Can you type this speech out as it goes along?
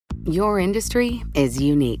Your industry is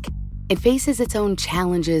unique. It faces its own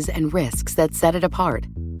challenges and risks that set it apart.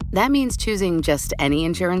 That means choosing just any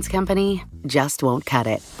insurance company just won't cut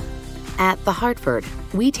it. At The Hartford,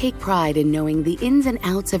 we take pride in knowing the ins and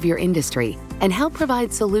outs of your industry and help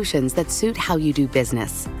provide solutions that suit how you do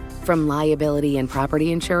business. From liability and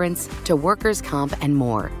property insurance to workers' comp and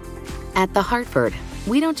more. At The Hartford,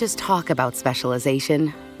 we don't just talk about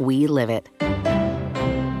specialization, we live it.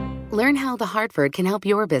 Learn how The Hartford can help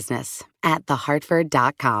your business at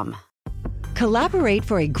thehartford.com. Collaborate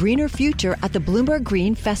for a greener future at the Bloomberg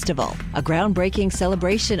Green Festival, a groundbreaking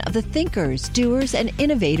celebration of the thinkers, doers, and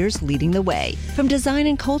innovators leading the way. From design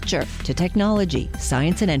and culture to technology,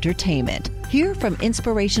 science, and entertainment. Hear from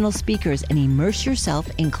inspirational speakers and immerse yourself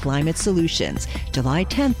in climate solutions. July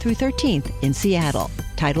 10th through 13th in Seattle.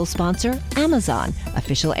 Title sponsor, Amazon.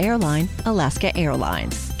 Official airline, Alaska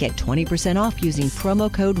Airlines. Get 20% off using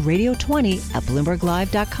promo code radio20 at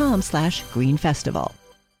bloomberglive.com/Green Festival.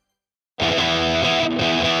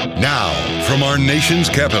 Now, from our nation's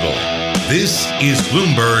capital, this is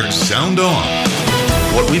Bloomberg Sound On.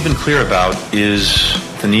 What we've been clear about is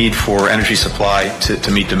the need for energy supply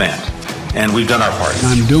to meet demand. And we've done our part.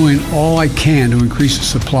 I'm doing all I can to increase the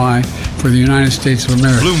supply for the United States of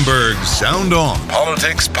America. Bloomberg Sound On.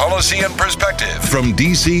 Politics, policy, and perspective from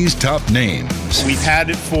D.C.'s top names. We've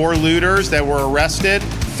had 4 looters that were arrested.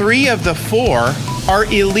 3 of the 4 are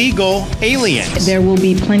illegal aliens. There will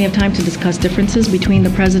be plenty of time to discuss differences between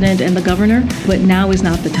the president and the governor, but now is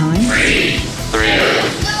not the time. 3, 2,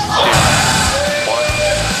 1.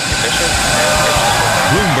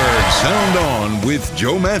 Bloomberg Sound On with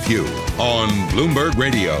Joe Matthew on Bloomberg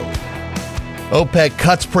Radio. OPEC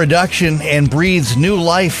cuts production and breathes new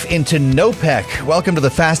life into NOPEC. Welcome to the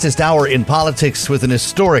fastest hour in politics with an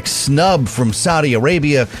historic snub from Saudi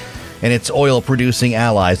Arabia and its oil-producing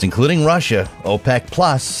allies, including Russia. OPEC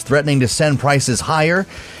Plus threatening to send prices higher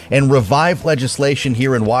and revive legislation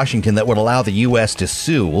here in Washington that would allow the U.S. to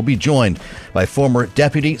sue. We'll be joined by former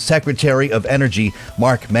Deputy Secretary of Energy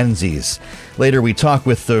Mark Menzies. Later, we talk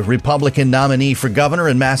with the Republican nominee for governor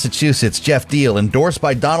in Massachusetts, Jeff Deal, endorsed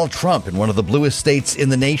by Donald Trump in one of the bluest states in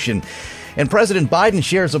the nation. And President Biden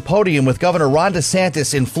shares a podium with Governor Ron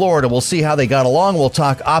DeSantis in Florida. We'll see how they got along. We'll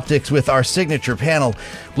talk optics with our signature panel.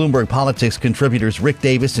 Bloomberg Politics contributors Rick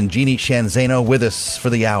Davis and Jeannie Shanzano with us for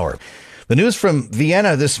the hour. The news from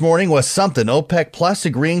Vienna this morning was something. OPEC Plus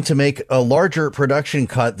agreeing to make a larger production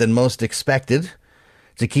cut than most expected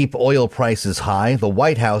to keep oil prices high. The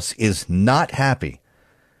White House is not happy,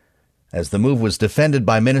 as the move was defended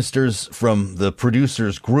by ministers from the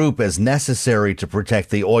producers' group as necessary to protect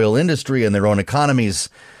the oil industry and their own economies.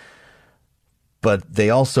 But they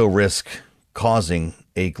also risk causing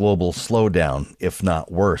a global slowdown, if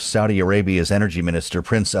not worse. Saudi Arabia's energy minister,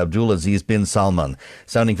 Prince Abdulaziz bin Salman,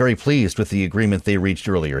 sounding very pleased with the agreement they reached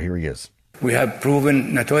earlier. Here he is. We have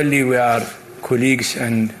proven not only we are colleagues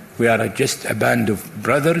and we are just a band of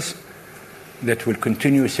brothers that will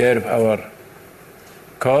continue to serve our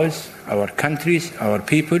cause, our countries, our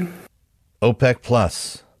people. OPEC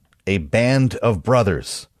Plus, a band of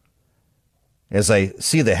brothers. As I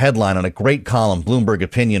see the headline on a great column, Bloomberg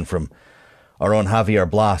Opinion from our own Javier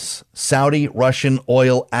Blas, Saudi-Russian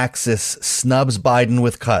oil axis snubs Biden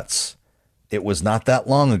with cuts. It was not that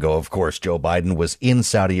long ago, of course, Joe Biden was in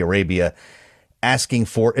Saudi Arabia asking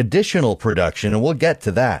for additional production, and we'll get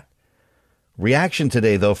to that. Reaction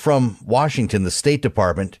today, though, from Washington, the State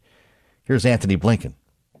Department. Here's Antony Blinken.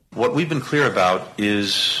 What we've been clear about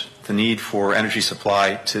is the need for energy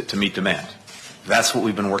supply to meet demand. That's what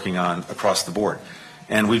we've been working on across the board.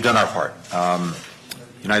 And we've done our part.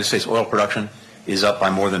 United States oil production is up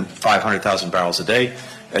by more than 500,000 barrels a day.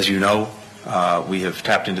 As you know, we have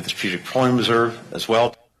tapped into the Strategic Petroleum Reserve as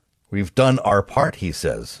well. We've done our part, he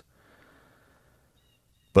says.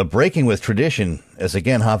 But breaking with tradition, as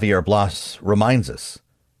again Javier Blas reminds us,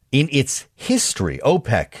 in its history,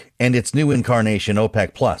 OPEC and its new incarnation,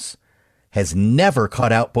 OPEC Plus, has never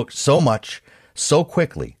cut output so much, so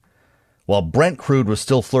quickly, while Brent crude was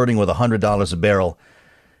still flirting with $100 a barrel,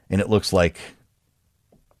 and it looks like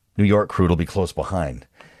New York crude will be close behind.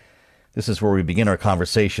 This is where we begin our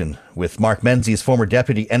conversation with Mark Menzies, former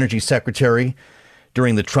Deputy Energy Secretary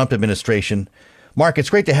during the Trump administration. Mark, it's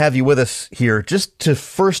great to have you with us here. Just to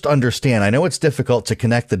first understand, I know it's difficult to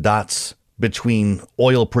connect the dots between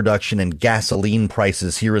oil production and gasoline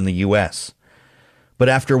prices here in the U.S. But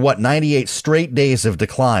after, 98 straight days of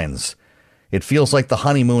declines, it feels like the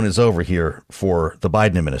honeymoon is over here for the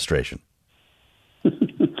Biden administration.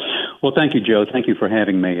 Well, thank you, Joe. Thank you for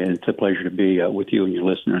having me. It's a pleasure to be with you and your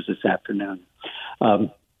listeners this afternoon.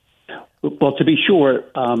 Well, to be sure,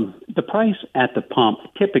 the price at the pump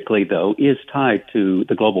typically, though, is tied to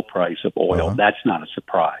the global price of oil. Uh-huh. That's not a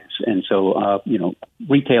surprise. And so,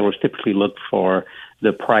 retailers typically look for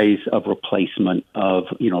the price of replacement of,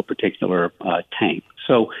 a particular tank.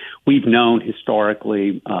 So we've known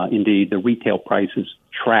historically, indeed, the retail prices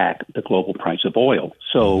track the global price of oil.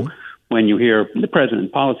 So when you hear the president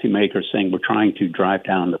and policymakers saying we're trying to drive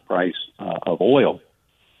down the price of oil,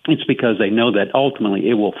 it's because they know that ultimately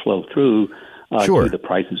it will flow through to the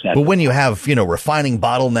prices. But when you have, refining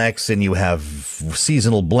bottlenecks and you have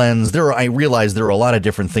seasonal blends, I realize there are a lot of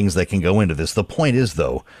different things that can go into this. The point is,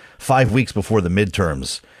 though, 5 weeks before the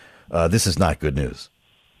midterms, this is not good news.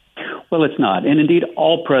 Well, it's not. And indeed,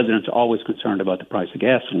 all presidents are always concerned about the price of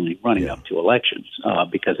gasoline running up to elections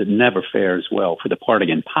because it never fares well for the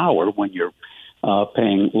party in power when you're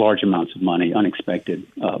paying large amounts of money, unexpected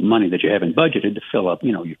money that you haven't budgeted to fill up,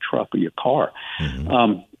 your truck or your car.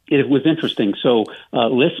 It was interesting. So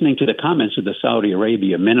listening to the comments of the Saudi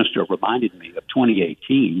Arabia minister reminded me of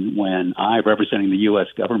 2018 when I, representing the U.S.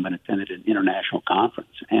 government, attended an international conference.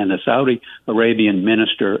 And the Saudi Arabian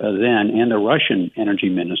minister then and the Russian energy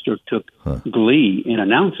minister took glee in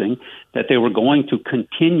announcing that they were going to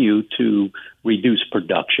continue to reduce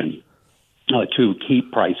production to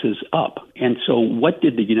keep prices up. And so what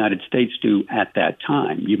did the United States do at that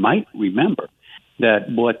time? You might remember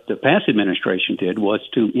that what the past administration did was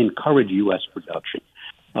to encourage U.S. production.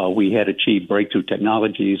 We had achieved breakthrough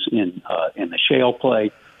technologies in the shale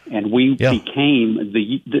play, and we became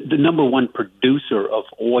the number one producer of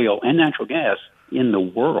oil and natural gas in the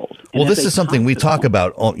world. Well, this is something we talk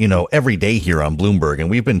about, every day here on Bloomberg, and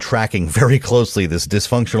we've been tracking very closely this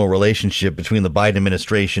dysfunctional relationship between the Biden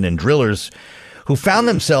administration and drillers who found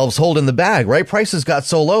themselves holding the bag, right? Prices got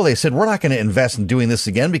so low, they said, we're not going to invest in doing this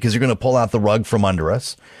again because you're going to pull out the rug from under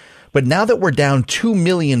us. But now that we're down 2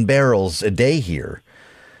 million barrels a day here,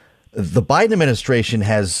 the Biden administration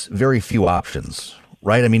has very few options,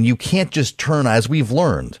 right? I mean, you can't just turn, as we've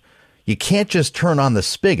learned, you can't just turn on the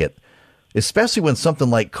spigot, especially when something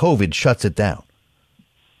like COVID shuts it down.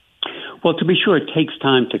 Well, to be sure, it takes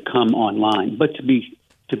time to come online. But to be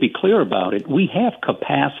clear about it, we have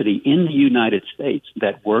capacity in the United States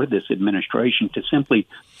that were this administration to simply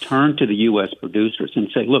turn to the U.S. producers and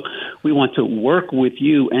say, look, we want to work with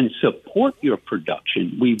you and support your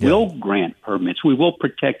production. We will grant permits. We will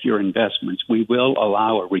protect your investments. We will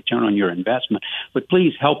allow a return on your investment. But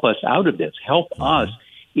please help us out of this. Help us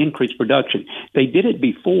increase production. They did it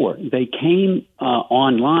before. They came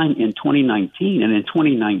online in 2019, and in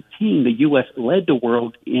 2019, the U.S. led the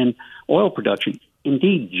world in oil production.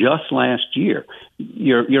 Indeed, just last year.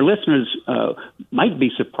 Your listeners might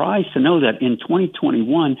be surprised to know that in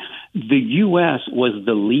 2021, the U.S. was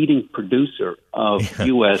the leading producer of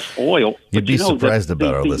U.S. oil. You'd be surprised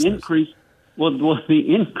about our listeners.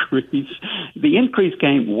 The increase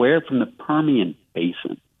came where? From the Permian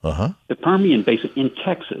Basin. The Permian Basin in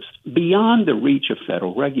Texas, beyond the reach of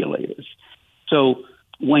federal regulators. So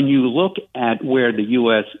when you look at where the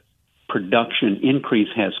U.S. production increase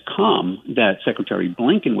has come that Secretary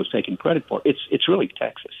Blinken was taking credit for, it's really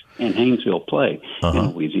Texas and Haynesville play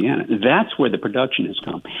in Louisiana. That's where the production has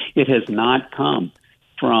come. It has not come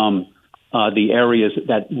from the areas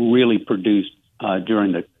that really produced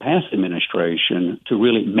during the past administration to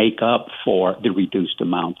really make up for the reduced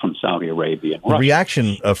amount from Saudi Arabia. The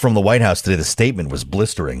reaction from the White House today, the statement was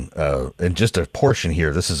blistering. And just a portion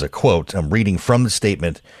here, this is a quote. I'm reading from the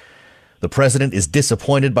statement. The president is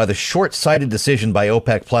disappointed by the short-sighted decision by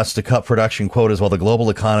OPEC Plus to cut production quotas while the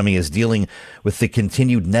global economy is dealing with the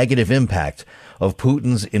continued negative impact of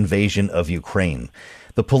Putin's invasion of Ukraine.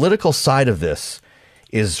 The political side of this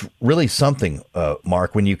is really something,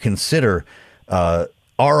 Mark, when you consider our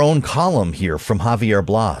own column here from Javier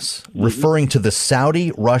Blas, referring to the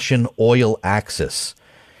Saudi-Russian oil axis.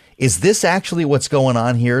 Is this actually what's going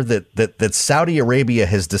on here, that Saudi Arabia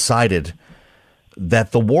has decided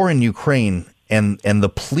that the war in Ukraine and the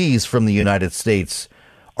pleas from the United States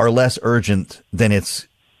are less urgent than its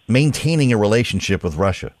maintaining a relationship with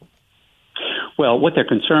Russia? Well, what their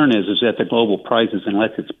concern is that the global prices,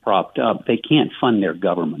 unless it's propped up, they can't fund their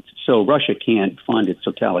governments. So Russia can't fund its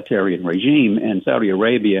totalitarian regime, and Saudi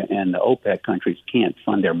Arabia and the OPEC countries can't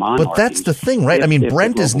fund their monarchies. But that's the thing, right? I mean,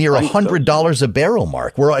 Brent is near $100 a barrel,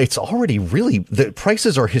 Mark, where it's already really, the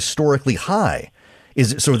prices are historically high.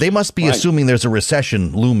 So they must be assuming there's a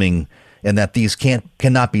recession looming and that these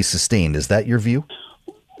cannot be sustained. Is that your view?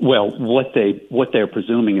 Well, what they're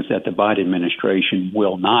presuming is that the Biden administration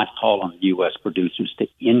will not call on the U.S. producers to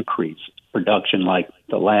increase production like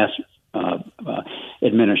the last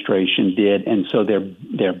administration did, and so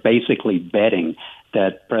they're basically betting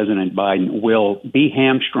that President Biden will be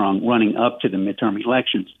hamstrung running up to the midterm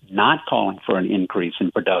elections, not calling for an increase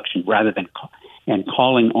in production rather than and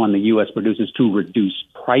calling on the U.S. producers to reduce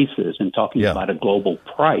prices and talking about a global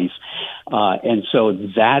price. And so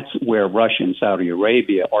that's where Russia and Saudi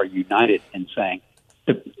Arabia are united in saying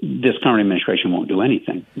this current administration won't do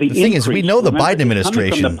anything. The thing is, we know the Biden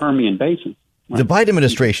administration from the Permian Basin. Right? The Biden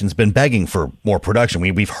administration's been begging for more production.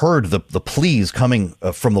 We've heard the pleas coming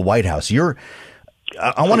from the White House.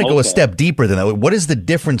 I want to go a step deeper than that. What is the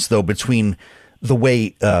difference, though, between the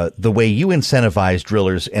way you incentivize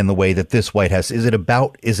drillers and the way that this White House? Is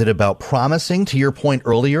it about promising, to your point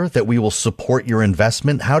earlier, that we will support your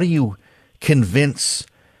investment? How do you convince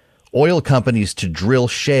oil companies to drill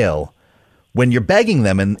shale when you're begging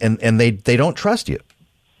them and they don't trust you?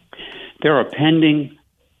 There are pending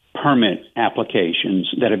permit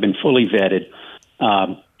applications that have been fully vetted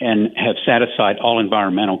and have set aside all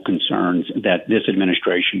environmental concerns that this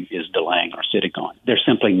administration is delaying or sitting on. They're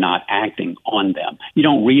simply not acting on them. You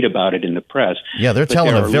don't read about it in the press. Yeah, they're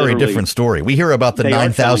telling a very different story. We hear about the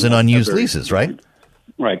 9,000 unused leases, right?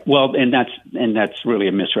 Right. Well, and that's really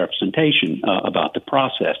a misrepresentation about the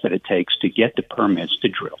process that it takes to get the permits to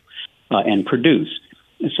drill and produce.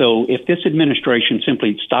 So if this administration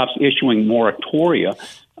simply stops issuing moratoria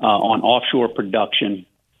on offshore production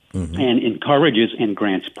and encourages and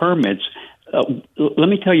grants permits, let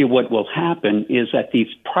me tell you what will happen is that these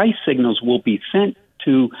price signals will be sent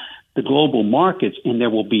to the global markets and there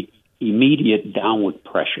will be immediate downward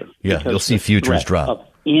pressure. Yeah, you'll see futures drop.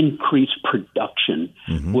 Increased production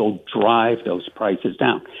will drive those prices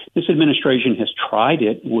down. This administration has tried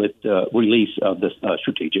it with the release of the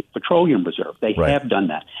Strategic Petroleum Reserve. They have done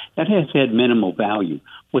that. That has had minimal value.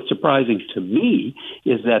 What's surprising to me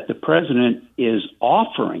is that the president is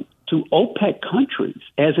offering to OPEC countries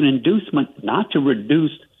as an inducement not to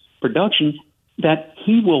reduce production that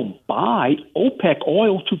he will buy OPEC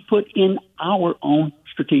oil to put in our own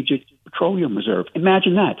Strategic Petroleum Reserve.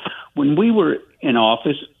 Imagine that. When we were in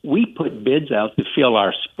office, we put bids out to fill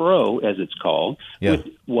our SPRO, as it's called, with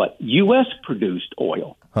what? U.S. produced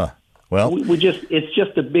oil. Well, it's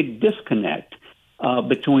just a big disconnect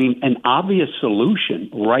between an obvious solution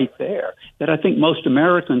right there that I think most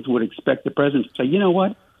Americans would expect the president to say, you know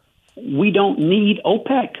what? We don't need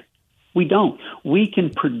OPEC. We don't. We can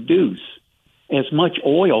produce as much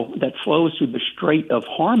oil that flows through the Strait of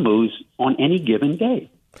Hormuz on any given day.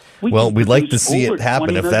 We'd like to see it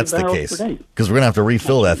happen if that's the case, because we're going to have to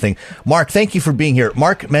refill that thing. Mark, thank you for being here.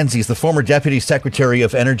 Mark Menzies, the former Deputy Secretary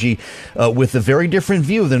of Energy, with a very different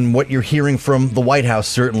view than what you're hearing from the White House,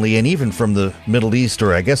 certainly, and even from the Middle East,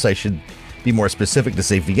 or I guess I should be more specific to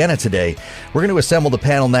say Vienna today. We're going to assemble the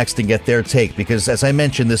panel next and get their take, because, as I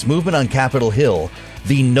mentioned, this movement on Capitol Hill,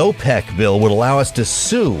 the NOPEC bill, would allow us to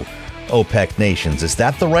sue OPEC nations. Is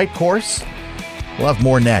that the right course? We'll have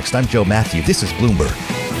more next. I'm Joe Matthew. This is Bloomberg.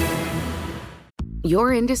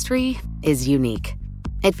 Your industry is unique.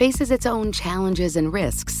 It faces its own challenges and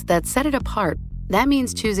risks that set it apart. That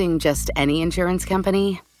means choosing just any insurance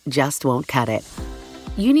company just won't cut it.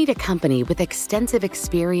 You need a company with extensive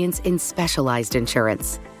experience in specialized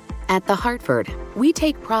insurance. At The Hartford, we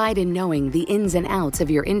take pride in knowing the ins and outs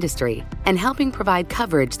of your industry and helping provide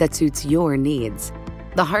coverage that suits your needs.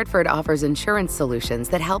 The Hartford offers insurance solutions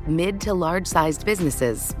that help mid to large-sized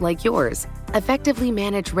businesses like yours effectively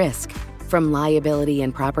manage risk, from liability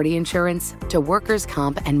and property insurance to workers'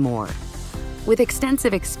 comp and more. With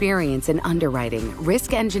extensive experience in underwriting,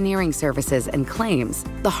 risk engineering services, and claims,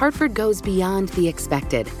 The Hartford goes beyond the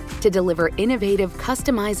expected to deliver innovative,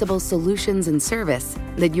 customizable solutions and service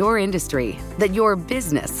that your industry, that your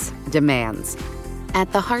business demands.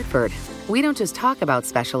 At The Hartford, we don't just talk about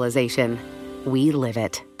specialization, we live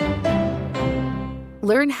it.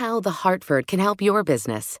 Learn how The Hartford can help your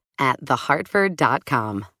business at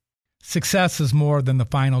thehartford.com. Success is more than the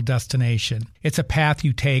final destination. It's a path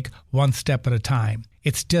you take one step at a time.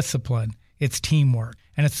 It's discipline, it's teamwork,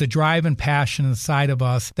 and it's the drive and passion inside of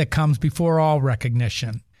us that comes before all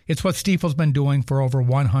recognition. It's what Stifel's been doing for over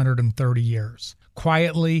 130 years.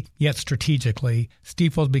 Quietly, yet strategically,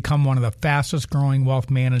 Stifel's become one of the fastest growing wealth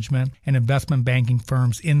management and investment banking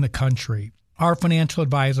firms in the country. Our financial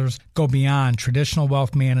advisors go beyond traditional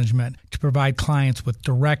wealth management to provide clients with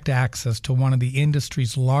direct access to one of the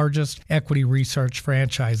industry's largest equity research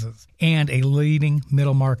franchises and a leading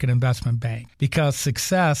middle market investment bank, because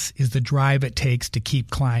success is the drive it takes to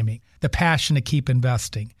keep climbing, the passion to keep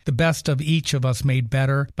investing, the best of each of us made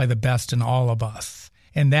better by the best in all of us.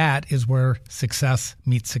 And that is where success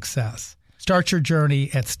meets success. Start your journey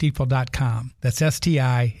at Stifel.com. That's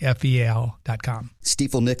Stifel.com.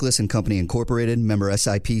 Stifel Nicholas and Company Incorporated, member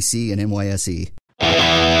SIPC and NYSE.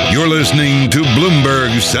 You're listening to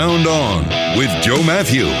Bloomberg Sound On with Joe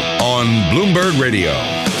Matthew on Bloomberg Radio.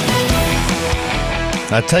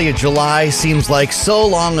 I tell you, July seems like so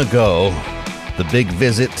long ago. The big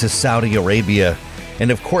visit to Saudi Arabia.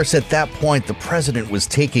 And of course, at that point, the president was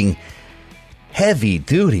taking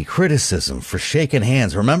heavy-duty criticism for shaking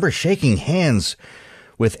hands. Remember shaking hands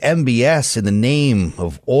with MBS in the name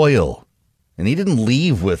of oil? And he didn't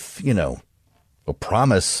leave with, a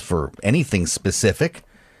promise for anything specific.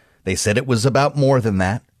 They said it was about more than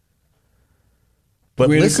that. But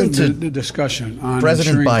listen to the discussion on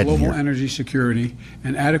President ensuring Biden global here. energy security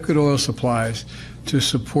and adequate oil supplies to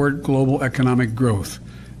support global economic growth.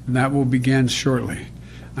 And that will begin shortly.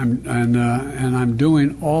 I'm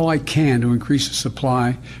doing all I can to increase the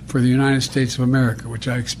supply for the United States of America, which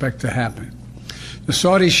I expect to happen. The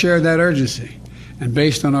Saudis share that urgency. And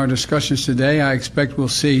based on our discussions today, I expect we'll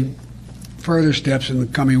see further steps in the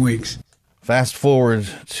coming weeks. Fast forward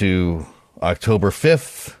to October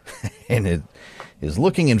 5th, and it is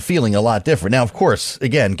looking and feeling a lot different. Now, of course,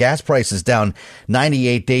 again, gas prices down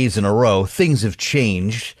 98 days in a row. Things have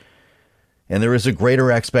changed, and there is a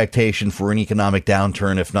greater expectation for an economic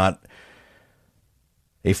downturn, if not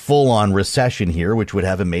a full-on recession here, which would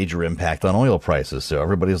have a major impact on oil prices. So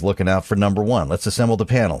everybody's looking out for number one. Let's assemble the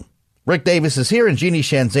panel. Rick Davis is here, and Jeannie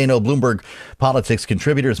Shanzano, Bloomberg Politics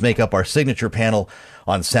contributors, make up our signature panel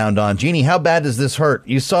on Sound On. Jeannie, how bad does this hurt?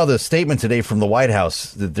 You saw the statement today from the White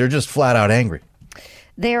House that they're just flat out angry.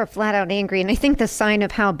 They are flat out angry. And I think the sign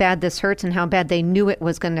of how bad this hurts and how bad they knew it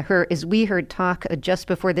was going to hurt is we heard talk just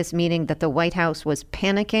before this meeting that the White House was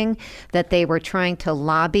panicking, that they were trying to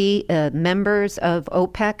lobby members of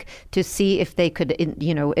OPEC to see if they could,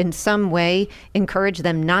 in some way encourage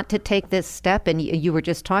them not to take this step. And you were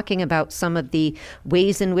just talking about some of the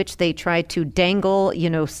ways in which they tried to dangle,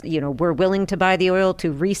 we're willing to buy the oil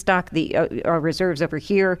to restock our reserves over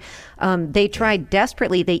here. They tried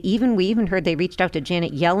desperately. We even heard they reached out to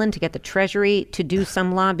Janet Yellen to get the Treasury to do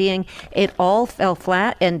some lobbying. It all fell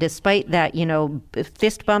flat. And despite that,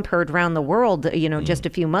 fist bump heard around the world, just a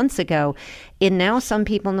few months ago, and now some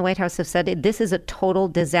people in the White House have said this is a total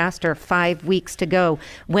disaster. 5 weeks to go.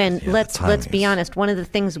 When let's be honest, one of the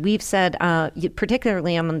things we've said,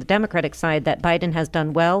 particularly on the Democratic side, that Biden has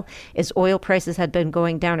done well is oil prices had been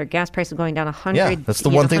going down, or gas prices going down 100. Yeah, that's the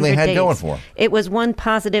one thing they had days. going for them. It was one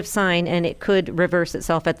positive sign, and it could reverse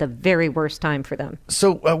itself at the very worst time for them.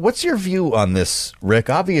 So what's your view on this, Rick?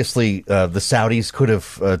 Obviously, the Saudis could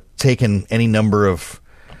have taken any number of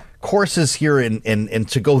courses here, and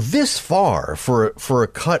to go this far for a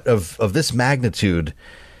cut of this magnitude,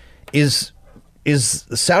 is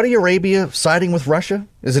Saudi Arabia siding with Russia?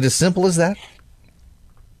 Is it as simple as that?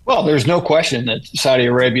 Well, there's no question that Saudi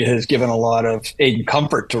Arabia has given a lot of aid and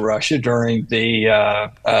comfort to Russia during the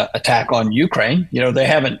attack on Ukraine. They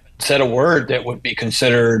haven't said a word that would be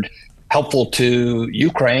considered helpful to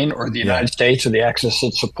Ukraine or the United States or the axis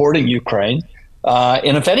that's supporting Ukraine.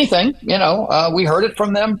 And if anything, we heard it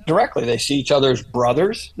from them directly. They see each other as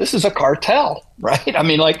brothers. This is a cartel, right? I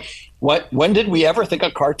mean, when did we ever think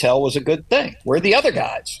a cartel was a good thing? We're the other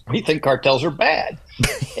guys. We think cartels are bad.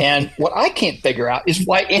 And what I can't figure out is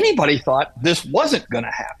why anybody thought this wasn't going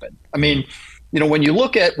to happen. I mean, when you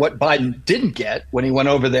look at what Biden didn't get when he went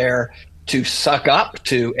over there to suck up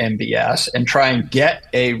to MBS and try and get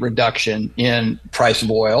a reduction in price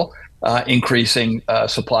of oil, increasing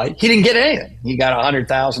supply. He didn't get anything. He got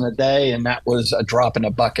 100,000 a day, and that was a drop in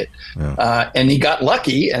a bucket. Yeah. And he got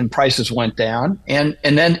lucky, and prices went down. And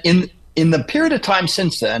then in the period of time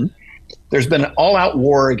since then, there's been an all-out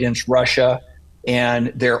war against Russia and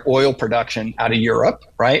their oil production out of Europe.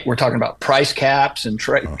 Right? We're talking about price caps and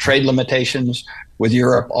trade limitations with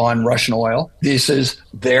Europe on Russian oil. This is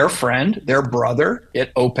their friend, their brother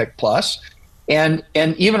at OPEC Plus. And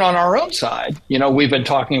even on our own side, we've been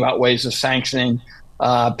talking about ways of sanctioning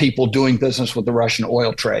people doing business with the Russian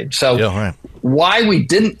oil trade. So why we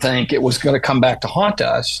didn't think it was going to come back to haunt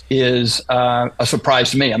us is a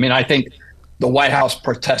surprise to me. I mean, I think the White House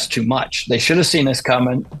protests too much. They should have seen this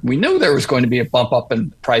coming. We knew there was going to be a bump up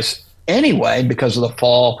in price anyway because of the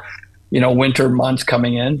fall, winter months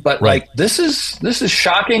coming in. But this is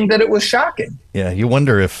shocking that it was shocking. Yeah, you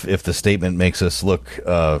wonder if the statement makes us look,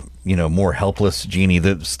 more helpless, Jeannie.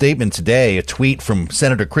 The statement today, a tweet from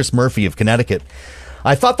Senator Chris Murphy of Connecticut.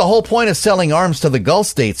 I thought the whole point of selling arms to the Gulf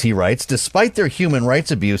states, he writes, despite their human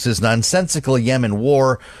rights abuses, nonsensical Yemen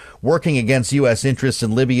war, working against U.S. interests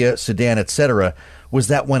in Libya, Sudan, etc., was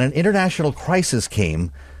that when an international crisis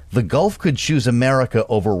came, the Gulf could choose America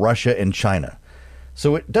over Russia and China.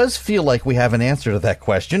 So it does feel like we have an answer to that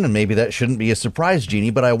question, and maybe that shouldn't be a surprise, Jeannie,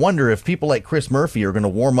 but I wonder if people like Chris Murphy are going to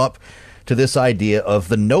warm up to this idea of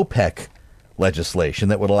the NOPEC legislation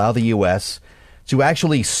that would allow the U.S. to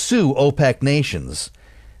actually sue OPEC nations.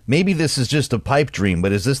 Maybe this is just a pipe dream,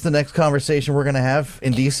 but is this the next conversation we're going to have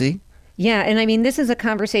in D.C.? Yeah, and I mean, this is a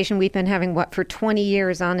conversation we've been having, for 20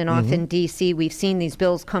 years on and off in D.C. We've seen these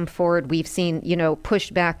bills come forward. We've seen,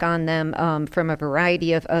 pushed back on them from a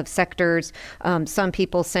variety of sectors. Some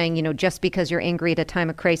people saying, just because you're angry at a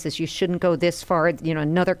time of crisis, you shouldn't go this far.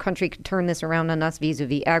 Another country could turn this around on us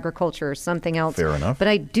vis-a-vis agriculture or something else. Fair enough. But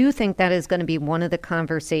I do think that is going to be one of the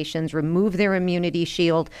conversations. Remove their immunity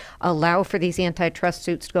shield, allow for these antitrust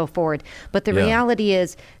suits to go forward. But the reality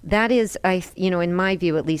is that is, in my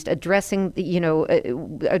view at least, addressing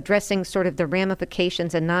sort of the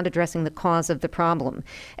ramifications and not addressing the cause of the problem.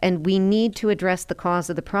 And we need to address the cause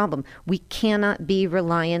of the problem. We cannot be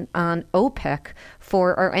reliant on OPEC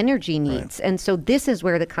for our energy needs. Right. And so this is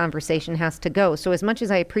where the conversation has to go. So as much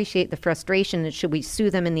as I appreciate the frustration and should we sue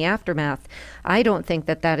them in the aftermath, I don't think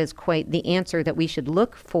that is quite the answer that we should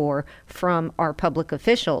look for from our public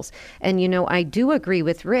officials. And, I do agree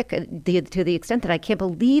with Rick to the extent that I can't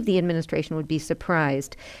believe the administration would be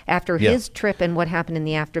surprised after his trip and what happened in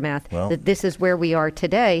the aftermath, that this is where we are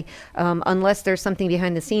today, unless there's something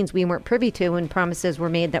behind the scenes we weren't privy to and promises were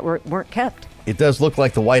made that weren't kept. It does look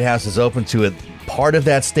like the White House is open to it. Part of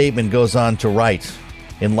that statement goes on to write,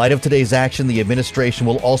 in light of today's action, the administration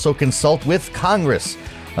will also consult with Congress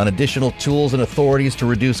on additional tools and authorities to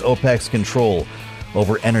reduce OPEC's control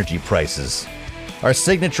over energy prices. Our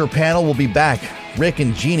signature panel will be back. Rick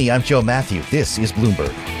and Jeannie, I'm Joe Matthew. This is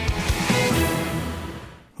Bloomberg.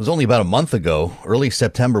 It was only about a month ago, early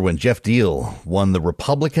September, when Jeff Deal won the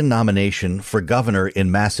Republican nomination for governor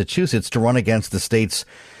in Massachusetts to run against the state's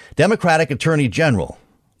Democratic Attorney General,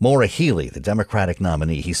 Maura Healey, the Democratic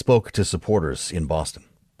nominee. He spoke to supporters in Boston.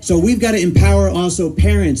 So we've got to empower also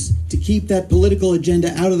parents to keep that political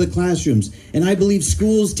agenda out of the classrooms. And I believe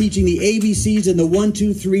schools teaching the ABCs and the 1, 2,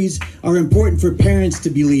 3s are important for parents to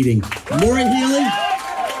be leading.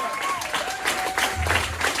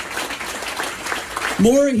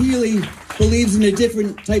 Maura Healey believes in a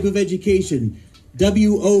different type of education,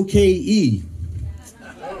 WOKE.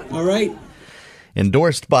 All right?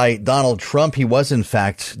 Endorsed by Donald Trump, he was in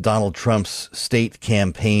fact Donald Trump's state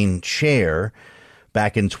campaign chair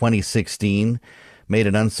back in 2016, made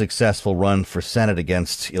an unsuccessful run for Senate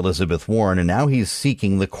against Elizabeth Warren, and now he's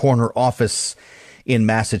seeking the corner office in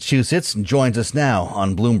Massachusetts and joins us now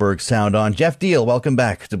on Bloomberg Sound On. Jeff Deal, welcome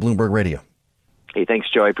back to Bloomberg Radio. Hey, thanks,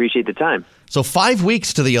 Joe. I appreciate the time. So 5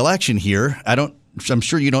 weeks to the election here. I'm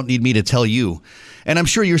sure you don't need me to tell you. And I'm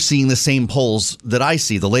sure you're seeing the same polls that I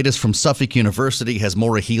see. The latest from Suffolk University has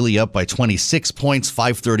Maura Healey up by 26 points.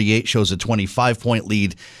 538 shows a 25-point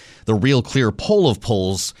lead. The Real Clear poll of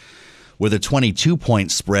polls with a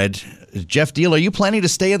 22-point spread. Jeff Deal, are you planning to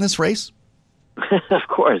stay in this race? Of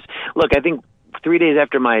course. Look, I think 3 days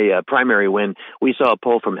after my primary win, we saw a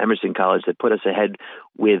poll from Emerson College that put us ahead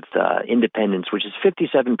with independents, which is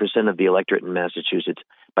 57% of the electorate in Massachusetts,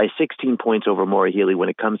 by 16 points over Maura Healey when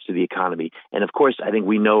it comes to the economy. And of course, I think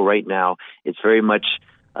we know right now it's very much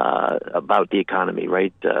about the economy,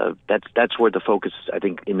 right? That's where the focus, I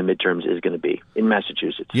think, in the midterms is going to be in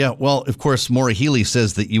Massachusetts. Yeah, well, of course, Maura Healey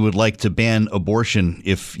says that you would like to ban abortion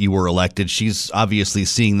if you were elected. She's obviously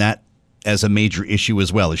seeing that as a major issue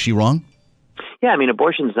as well. Is she wrong? Yeah, I mean,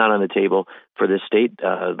 abortion's not on the table for this state.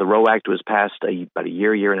 The Roe Act was passed about a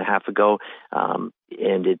year and a half ago,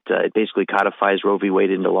 and it basically codifies Roe v. Wade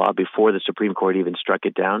into law before the Supreme Court even struck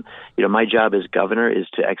it down. My job as governor is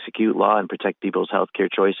to execute law and protect people's health care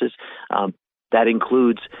choices. That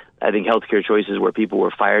includes, I think, health care choices where people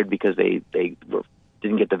were fired because they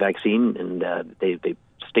didn't get the vaccine, and they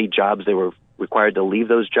state jobs they were required to leave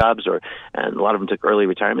those jobs, and a lot of them took early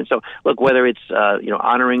retirement. So, look, whether it's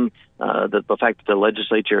honoring the fact that the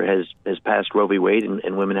legislature has passed Roe v. Wade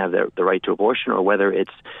and women have the right to abortion, or whether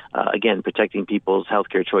it's again protecting people's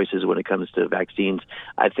healthcare choices when it comes to vaccines,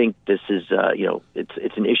 I think this is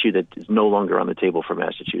it's an issue that is no longer on the table for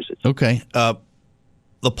Massachusetts. Okay.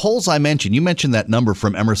 The polls I mentioned, you mentioned that number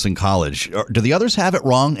from Emerson College. Do the others have it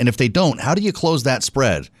wrong? And if they don't, how do you close that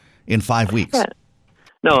spread in 5 weeks? Yeah.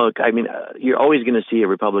 No, I mean, you're always going to see a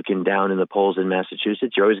Republican down in the polls in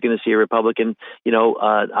Massachusetts. You're always going to see a Republican,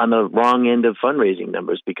 on the wrong end of fundraising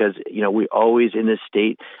numbers because, we always in this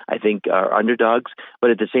state, I think, are underdogs.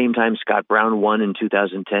 But at the same time, Scott Brown won in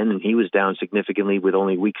 2010, and he was down significantly with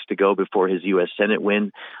only weeks to go before his U.S. Senate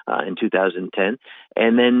win in 2010.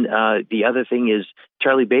 And then the other thing is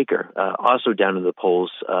Charlie Baker, also down in the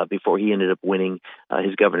polls before he ended up winning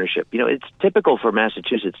his governorship. It's typical for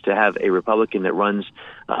Massachusetts to have a Republican that runs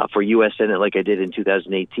for U.S. Senate like I did in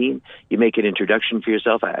 2018. You make an introduction for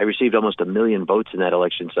yourself. I received almost 1 million votes in that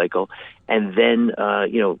election cycle. And then,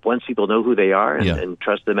 once people know who they are and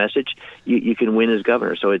trust the message, you can win as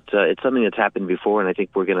governor. So it's something that's happened before, and I think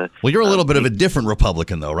we're going to... Well, you're a little bit of a different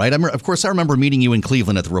Republican, though, right? Of course, I remember meeting you in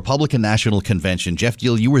Cleveland at the Republican National Convention. Jeff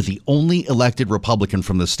Diehl, you were the only elected Republican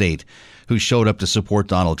from the state who showed up to support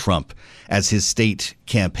Donald Trump as his state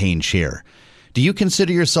campaign chair. Do you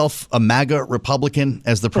consider yourself a MAGA Republican,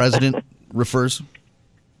 as the president refers?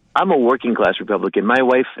 I'm a working class Republican. My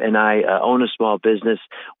wife and I own a small business.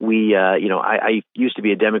 I used to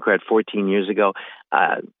be a Democrat 14 years ago.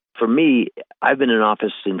 For me, I've been in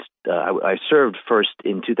office since I served first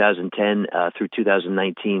in 2010 through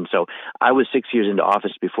 2019. So I was 6 years into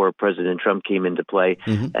office before President Trump came into play.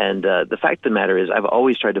 Mm-hmm. And the fact of the matter is I've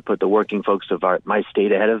always tried to put the working folks of my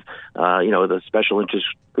state ahead of, the special interest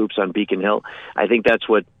groups on Beacon Hill. I think that's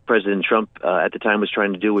what President Trump at the time was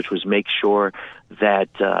trying to do, which was make sure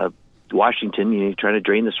that Washington, trying to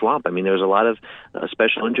drain the swamp. I mean, there was a lot of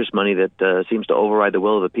special interest money that seems to override the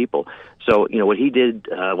will of the people. So, what he did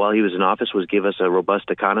while he was in office was give us a robust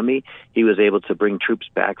economy. He was able to bring troops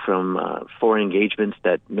back from foreign engagements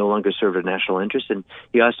that no longer served a national interest. And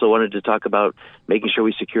he also wanted to talk about making sure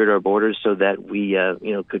we secured our borders so that we,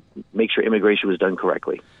 could make sure immigration was done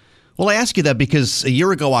correctly. Well, I ask you that because a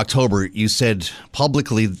year ago, October, you said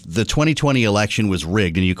publicly the 2020 election was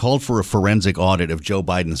rigged, and you called for a forensic audit of Joe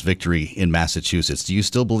Biden's victory in Massachusetts. Do you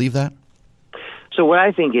still believe that? So what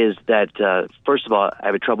I think is that, first of all, I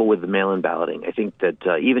have trouble with the mail-in balloting. I think that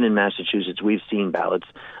even in Massachusetts, we've seen ballots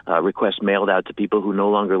requests mailed out to people who no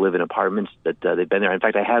longer live in apartments, that they've been there. In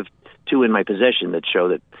fact, I have 2 in my possession that show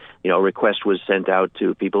that, a request was sent out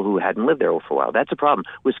to people who hadn't lived there for a while. That's a problem.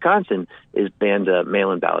 Wisconsin is banned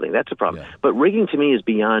mail-in balloting. That's a problem. Yeah. But rigging to me is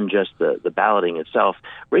beyond just the balloting itself.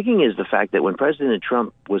 Rigging is the fact that when President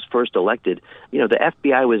Trump was first elected, the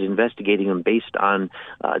FBI was investigating him based on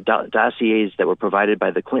dossiers that were provided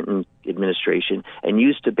by the Clinton administration and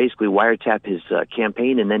used to basically wiretap his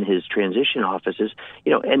campaign and then his transition offices.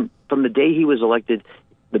 And from the day he was elected,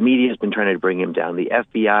 the media has been trying to bring him down. The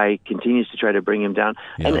FBI continues to try to bring him down.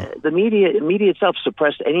 Yeah. And the media itself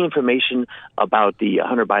suppressed any information about the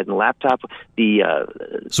Hunter Biden laptop.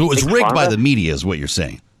 So it was rigged by the media is what you're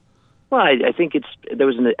saying? Well, I think there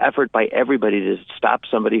was an effort by everybody to stop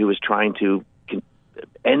somebody who was trying to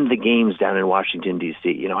end the games down in Washington,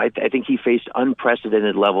 D.C. I think he faced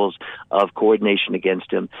unprecedented levels of coordination against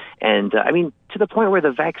him. And, to the point where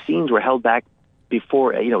the vaccines were held back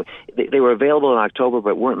before, they were available in October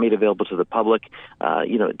but weren't made available to the public,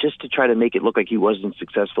 just to try to make it look like he wasn't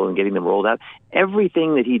successful in getting them rolled out.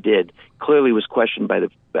 Everything that he did clearly was questioned by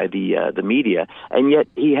the media, and yet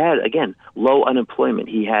he had, again, low unemployment.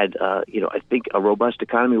 He had, I think, a robust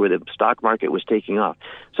economy where the stock market was taking off.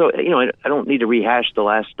 So, I don't need to rehash the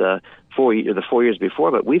last 4 years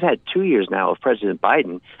before, but we've had 2 years now of President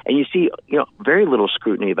Biden, and you see, very little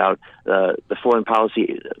scrutiny about the foreign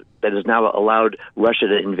policy that has now allowed Russia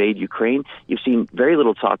to invade Ukraine. You've seen very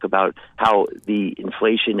little talk about how the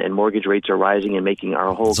inflation and mortgage rates are rising and making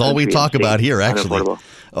our whole. That's all we talk about here, actually.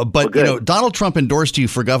 But Donald Trump endorsed you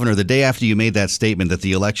for governor the day after you made that statement that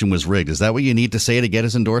the election was rigged. Is that what you need to say to get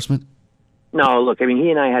his endorsement? No, look, he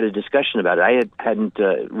and I had a discussion about it. I hadn't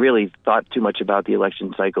really thought too much about the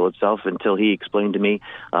election cycle itself until he explained to me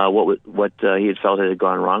what he had felt had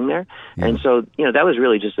gone wrong there. Yeah. And so, that was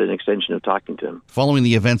really just an extension of talking to him. Following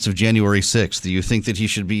the events of January 6th, do you think that he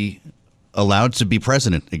should be allowed to be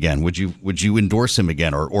president again? Would you endorse him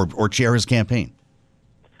again or chair his campaign?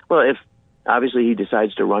 Well, if obviously he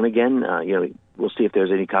decides to run again, we'll see if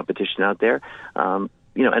there's any competition out there.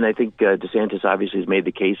 And I think DeSantis obviously has made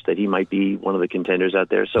the case that he might be one of the contenders out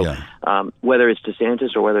there. So whether it's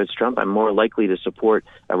DeSantis or whether it's Trump, I'm more likely to support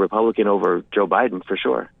a Republican over Joe Biden for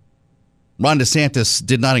sure. Ron DeSantis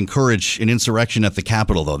did not encourage an insurrection at the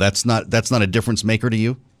Capitol, though. That's not a difference maker to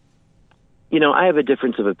you? I have a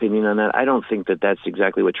difference of opinion on that. I don't think that that's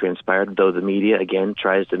exactly what transpired, though the media, again,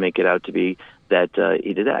 tries to make it out to be that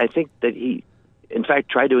he did that. I think that he, in fact,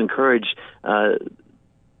 tried to encourage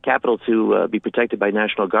Capitol to be protected by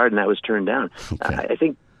National Guard, and that was turned down. Okay. I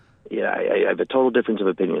think, I have a total difference of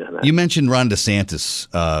opinion on that. You mentioned Ron DeSantis.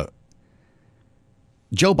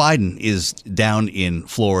 Joe Biden is down in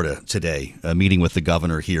Florida today, meeting with the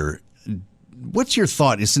governor here. What's your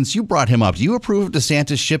thought? Since you brought him up, do you approve of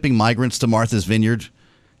DeSantis shipping migrants to Martha's Vineyard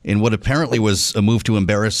in what apparently was a move to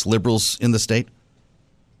embarrass liberals in the state?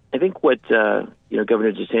 I think what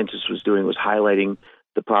Governor DeSantis was doing was highlighting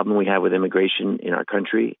the problem we have with immigration in our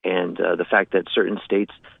country, and the fact that certain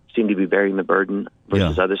states seem to be bearing the burden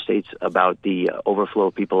versus other states about the overflow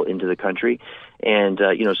of people into the country. And,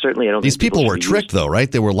 certainly I don't These think people were tricked, though,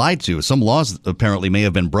 right? They were lied to. Some laws apparently may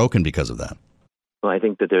have been broken because of that. Well, I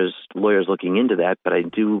think that there's lawyers looking into that, but I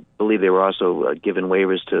do believe they were also given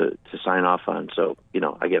waivers to sign off on. So,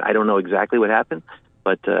 again, I don't know exactly what happened,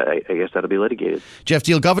 but I guess that'll be litigated. Jeff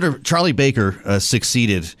Diehl, Governor Charlie Baker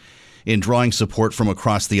succeeded in drawing support from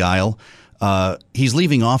across the aisle. He's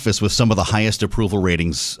leaving office with some of the highest approval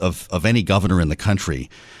ratings of any governor in the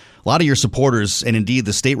country. A lot of your supporters, and indeed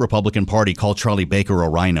the state Republican Party, call Charlie Baker a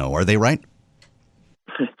rhino. Are they right?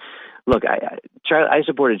 Look, I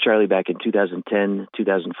supported Charlie back in 2010,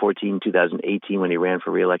 2014, 2018 when he ran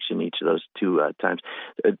for re-election each of those two times.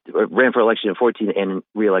 Ran for election in 14 and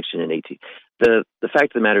re-election in 18. The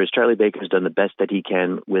fact of the matter is Charlie Baker has done the best that he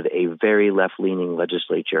can with a very left-leaning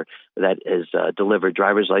legislature that has delivered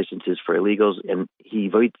driver's licenses for illegals, and he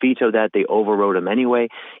vetoed that. They overrode him anyway.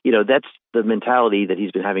 That's the mentality that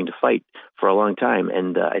he's been having to fight for a long time,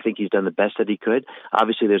 and I think he's done the best that he could.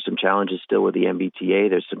 Obviously, there's some challenges still with the MBTA.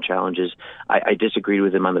 There's some challenges. I disagreed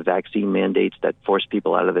with him on the vaccine mandates that force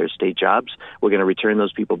people out of their state jobs. We're going to return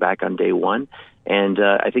those people back on day one. And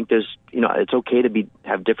I think there's, it's okay to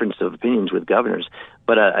have difference of opinions with governors,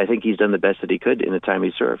 but I think he's done the best that he could in the time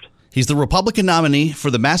he served. He's the Republican nominee for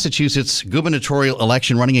the Massachusetts gubernatorial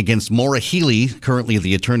election, running against Maura Healey, currently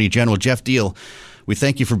the Attorney General. Jeff Diehl, we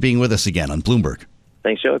thank you for being with us again on Bloomberg.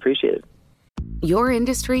 Thanks, Joe. I appreciate it. Your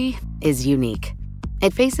industry is unique.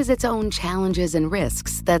 It faces its own challenges and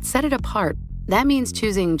risks that set it apart. That means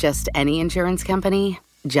choosing just any insurance company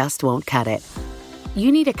just won't cut it. You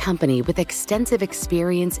need a company with extensive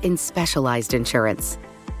experience in specialized insurance.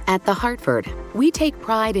 At The Hartford, we take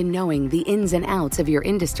pride in knowing the ins and outs of your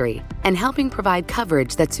industry and helping provide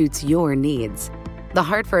coverage that suits your needs. The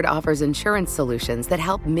Hartford offers insurance solutions that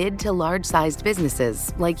help mid to large-sized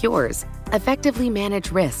businesses like yours effectively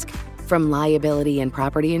manage risk, from liability and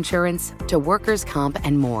property insurance to workers' comp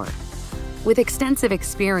and more. With extensive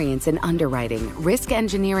experience in underwriting, risk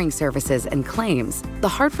engineering services, and claims, The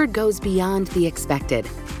Hartford goes beyond the expected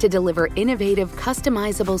to deliver innovative,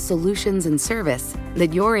 customizable solutions and service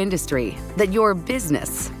that your industry, that your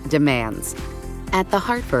business demands. At The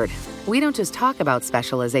Hartford, we don't just talk about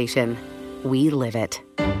specialization, we live it.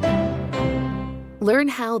 Learn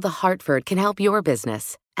how The Hartford can help your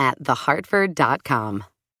business at thehartford.com.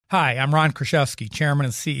 Hi, I'm Ron Kraszewski, Chairman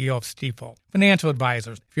and CEO of Stifel. Financial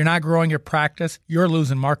advisors, if you're not growing your practice, you're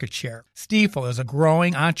losing market share. Stifel is a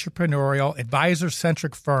growing, entrepreneurial,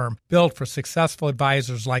 advisor-centric firm built for successful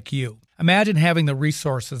advisors like you. Imagine having the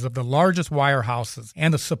resources of the largest wirehouses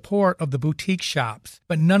and the support of the boutique shops,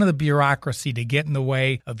 but none of the bureaucracy to get in the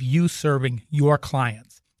way of you serving your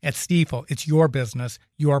clients. At Stifel, it's your business,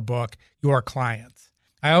 your book, your clients.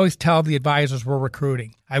 I always tell the advisors we're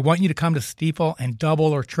recruiting, I want you to come to Stifel and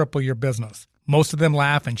double or triple your business. Most of them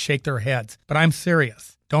laugh and shake their heads, but I'm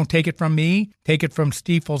serious. Don't take it from me. Take it from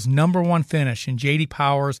Stifel's #1 finish in J.D.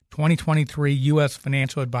 Power's 2023 U.S.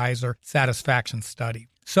 Financial Advisor Satisfaction Study.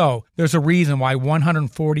 So there's a reason why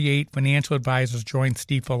 148 financial advisors joined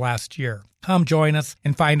Stifel last year. Come join us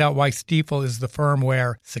and find out why Stifel is the firm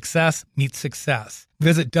where success meets success.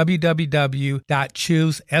 Visit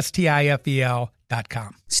www.choosestifel.com.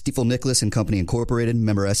 Stifel Nicholas and Company Incorporated,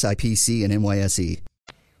 member SIPC and NYSE.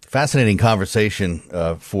 Fascinating conversation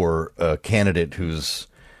for a candidate who's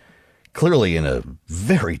clearly in a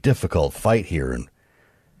very difficult fight here. And,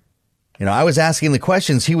 I was asking the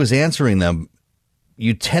questions, he was answering them.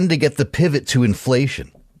 You tend to get the pivot to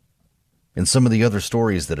inflation and some of the other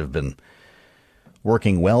stories that have been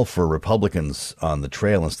working well for Republicans on the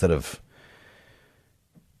trail instead of,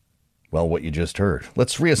 well, what you just heard.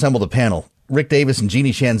 Let's reassemble the panel. Rick Davis and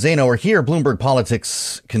Jeannie Sheehan Zaino are here, Bloomberg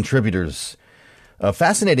Politics contributors.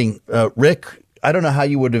 Fascinating. Rick, I don't know how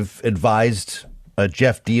you would have advised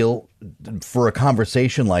Jeff Diehl for a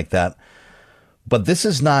conversation like that, but this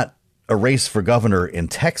is not a race for governor in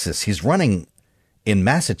Texas. He's running in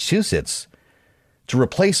Massachusetts to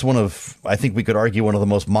replace one of, I think we could argue, one of the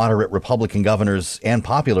most moderate Republican governors, and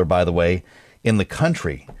popular, by the way, in the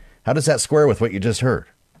country. How does that square with what you just heard?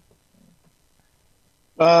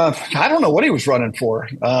 I don't know what he was running for.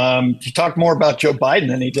 He talked more about Joe Biden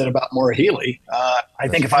than he did about Maura Healey. I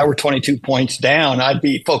think if I were 22 points down, I'd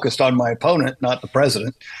be focused on my opponent, not the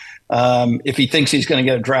president. If he thinks he's going to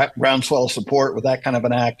get a groundswell of support with that kind of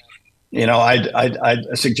an act, I'd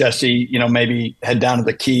suggest he, maybe head down to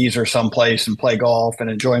the Keys or someplace and play golf and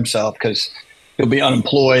enjoy himself, because he'll be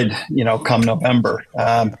unemployed, come November.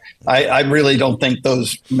 I really don't think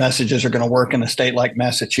those messages are going to work in a state like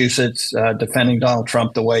Massachusetts, defending Donald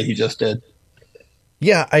Trump the way he just did.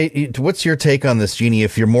 Yeah. What's your take on this, Jeannie?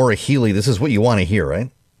 If you're Maura Healey, this is what you want to hear, right?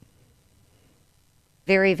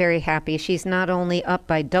 Very, very happy. She's not only up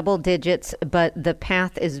by double digits, but the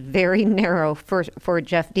path is very narrow for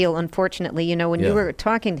Jeff Deal, unfortunately. When you were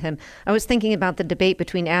talking to him, I was thinking about the debate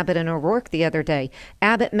between Abbott and O'Rourke the other day.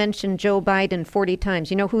 Abbott mentioned Joe Biden 40 times.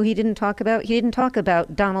 You know who he didn't talk about? He didn't talk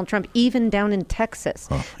about Donald Trump, even down in Texas,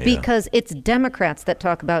 because it's Democrats that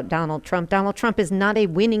talk about Donald Trump. Donald Trump is not a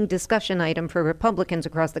winning discussion item for Republicans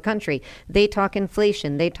across the country. They talk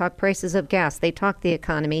inflation. They talk prices of gas. They talk the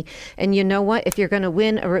economy. And you know what? If you're going to win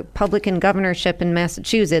a Republican governorship in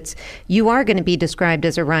Massachusetts, you are going to be described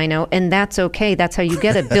as a rhino, and that's okay. That's how you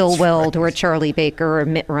get a Bill Weld or a Charlie Baker or a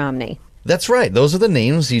Mitt Romney. That's right. Those are the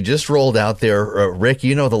names you just rolled out there. Rick,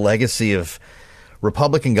 the legacy of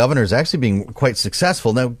Republican governors actually being quite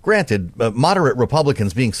successful. Now, granted, moderate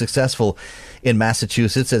Republicans being successful in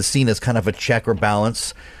Massachusetts is seen as kind of a check or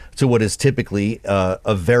balance to what is typically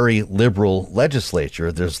a very liberal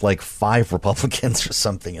legislature. There's like 5 Republicans or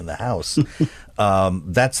something in the House.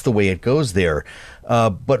 That's the way it goes there.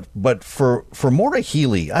 But for Maura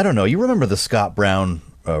Healey, I don't know. You remember the Scott Brown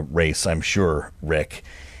race, I'm sure, Rick.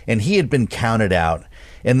 And he had been counted out.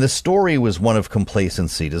 And the story was one of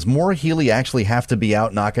complacency. Does Maura Healey actually have to be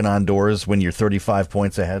out knocking on doors when you're 35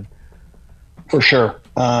 points ahead? For sure.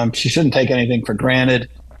 She shouldn't take anything for granted.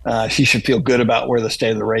 She should feel good about where the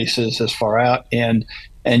state of the race is this far out. And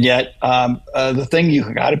yet the thing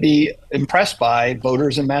you got to be impressed by,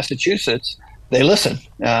 voters in Massachusetts, they listen.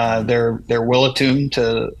 They're well attuned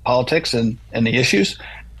to politics and the issues.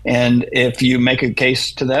 And if you make a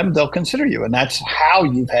case to them, they'll consider you. And that's how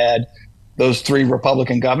you've had those 3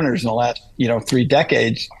 Republican governors in the last 3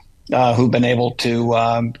 decades who've been able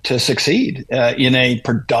to succeed in a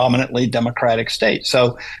predominantly Democratic state.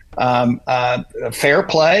 So fair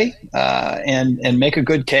play and make a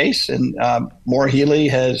good case. And Maura Healey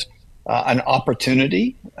has an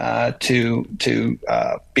opportunity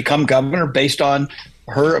to become governor based on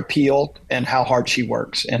her appeal and how hard she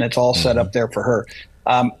works. And it's all set up there for her.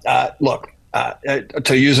 Look,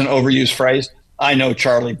 to use an overused phrase, I know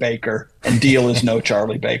Charlie Baker, and Deal is no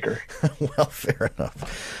Charlie Baker. Well, fair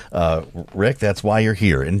enough. Rick, that's why you're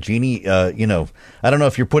here. And Jeannie, I don't know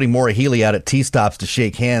if you're putting Maura Healey out at T-stops to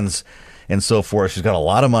shake hands and so forth. She's got a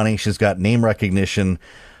lot of money. She's got name recognition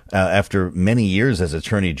after many years as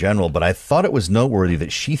Attorney General. But I thought it was noteworthy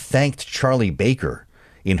that she thanked Charlie Baker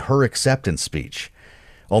in her acceptance speech,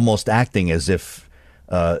 almost acting as if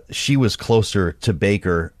she was closer to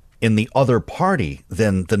Baker in the other party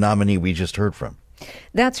than the nominee we just heard from.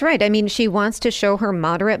 That's right. I mean, she wants to show her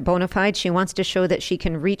moderate bona fide. She wants to show that she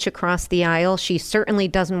can reach across the aisle. She certainly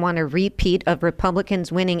doesn't want a repeat of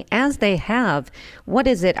Republicans winning, as they have. What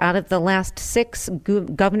is it? Out of the last 6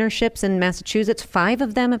 governorships in Massachusetts, 5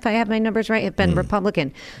 of them, if I have my numbers right, have been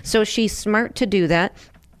Republican. So she's smart to do that.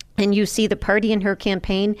 And you see the party in her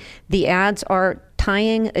campaign, the ads are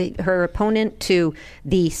tying her opponent to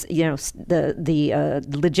the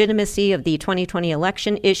legitimacy of the 2020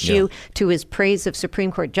 election issue, to his praise of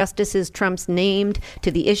Supreme Court justices Trump's named,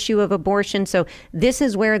 to the issue of abortion. So this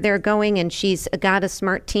is where they're going, and she's got a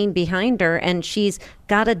smart team behind her, and she's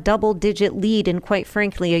got a double-digit lead in, quite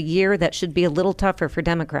frankly, a year that should be a little tougher for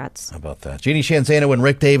Democrats. How about that? Jeannie Sheehan Zaino and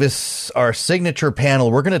Rick Davis, our signature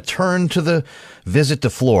panel. We're going to turn to the visit to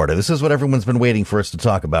Florida. This is what everyone's been waiting for us to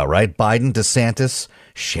talk about, right? Biden, DeSantis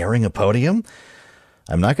sharing a podium.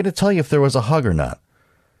 I'm not going to tell you if there was a hug or not.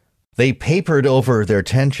 They papered over their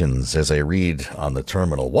tensions, as I read on the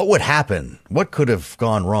terminal. What would happen? What could have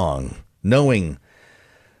gone wrong? Knowing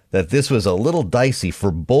that this was a little dicey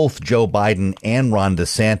for both Joe Biden and Ron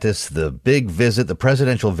DeSantis. The big visit, the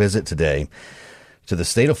presidential visit today to the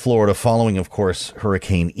state of Florida following, of course,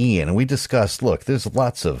 Hurricane Ian. And we discussed, look, there's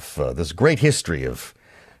lots of, there's great history of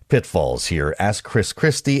pitfalls here. Ask Chris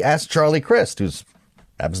Christie, ask Charlie Crist, who's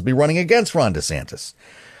happens to be running against Ron DeSantis.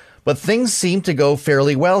 But things seem to go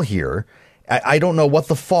fairly well here. I don't know what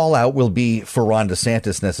the fallout will be for Ron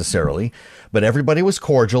DeSantis necessarily, but everybody was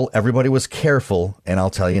cordial. Everybody was careful. And I'll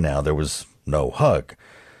tell you now, there was no hug.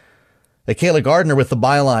 Kayla Gardner with the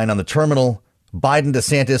byline on the terminal. Biden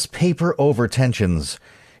DeSantis paper over tensions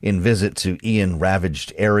in visit to Ian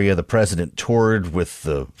ravaged area. The president toured with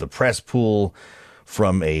the press pool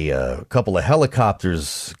from a couple of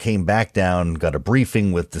helicopters, came back down, got a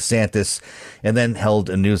briefing with DeSantis, and then held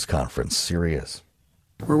a news conference. Here he is.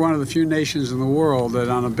 We're one of the few nations in the world that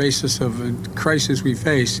on a basis of a crisis we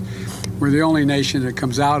face, we're the only nation that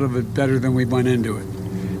comes out of it better than we went into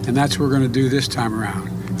it. And that's what we're going to do this time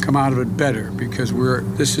around. Come out of it better, because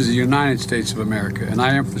this is the United States of America, and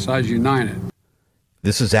I emphasize united.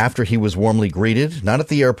 This is after he was warmly greeted, not at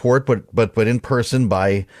the airport, but in person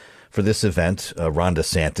for this event, Ron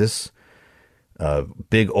DeSantis.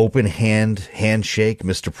 Big open handshake.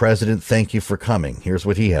 Mr. President, thank you for coming. Here's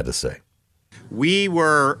what he had to say. We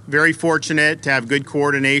were very fortunate to have good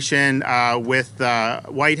coordination with the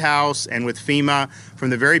White House and with FEMA from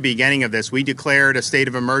the very beginning of this. We declared a state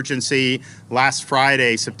of emergency last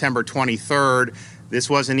Friday, September 23rd. This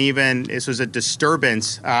was a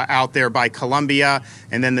disturbance out there by Colombia.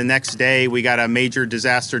 And then the next day, we got a major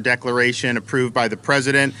disaster declaration approved by the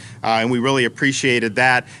president. And we really appreciated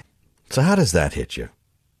that. So how does that hit you?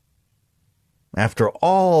 After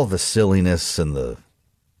all the silliness and the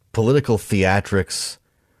political theatrics,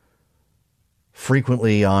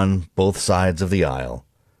 frequently on both sides of the aisle,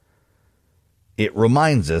 it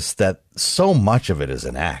reminds us that so much of it is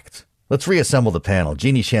an act. Let's reassemble the panel.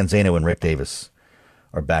 Jeannie Sheehan Zaino and Rick Davis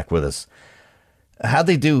are back with us. How'd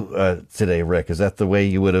they do today, Rick? Is that the way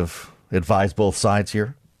you would have advised both sides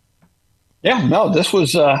here? Yeah, no, this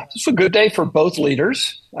was a good day for both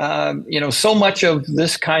leaders. So much of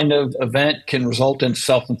this kind of event can result in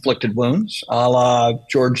self-inflicted wounds, a la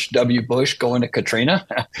George W. Bush going to Katrina.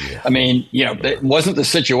 Yeah. I mean, it wasn't the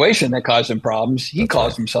situation that caused him problems. He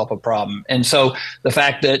caused himself a problem. And so the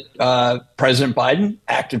fact that President Biden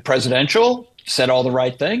acted presidential, said all the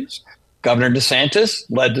right things, Governor DeSantis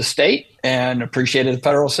led the state and appreciated the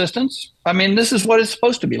federal assistance. I mean, this is what it's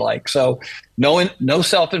supposed to be like. So no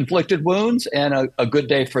self-inflicted wounds and a good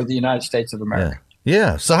day for the United States of America.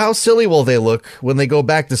 Yeah. So how silly will they look when they go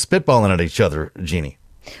back to spitballing at each other, Jeannie?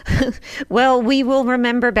 Well, we will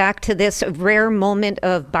remember back to this rare moment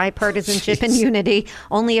of bipartisanship and unity.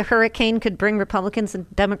 Only a hurricane could bring Republicans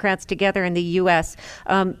and Democrats together in the U.S.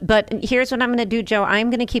 But here's what I'm going to do, Joe.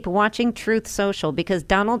 I'm going to keep watching Truth Social, because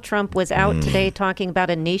Donald Trump was out today talking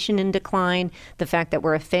about a nation in decline, the fact that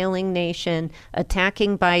we're a failing nation,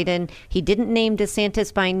 attacking Biden. He didn't name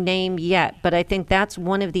DeSantis by name yet, but I think that's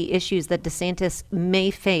one of the issues that DeSantis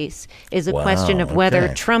may face, is a question of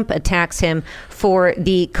whether Trump attacks him for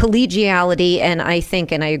the collegiality. And I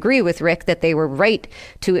think, and I agree with Rick, that they were right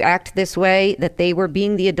to act this way, that they were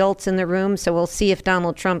being the adults in the room. So we'll see if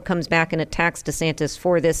Donald Trump comes back and attacks DeSantis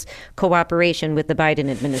for this cooperation with the Biden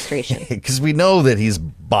administration. Because we know that he's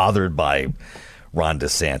bothered by Ron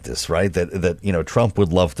DeSantis, right? That Trump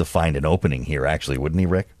would love to find an opening here, actually, wouldn't he,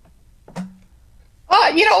 Rick?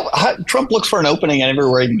 Trump looks for an opening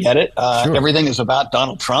everywhere he can get it. Sure. Everything is about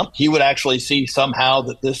Donald Trump. He would actually see somehow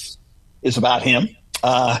that this is about him.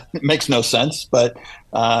 It makes no sense, but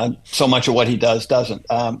so much of what he does doesn't.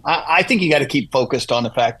 I think you got to keep focused on the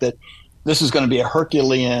fact that this is going to be a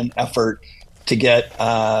Herculean effort to get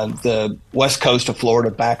the west coast of Florida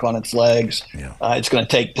back on its legs. Yeah. It's going to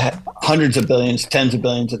take hundreds of billions, tens of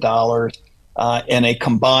billions of dollars, and a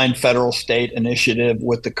combined federal state initiative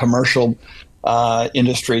with the commercial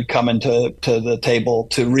industry coming to the table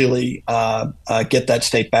to really get that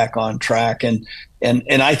state back on track. And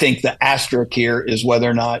I think the asterisk here is whether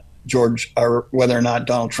or not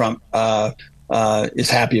Donald Trump is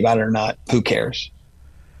happy about it or not. Who cares?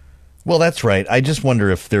 Well, that's right. I just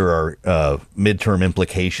wonder if there are midterm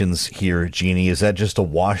implications here, Jeannie. Is that just a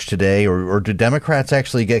wash today, or do Democrats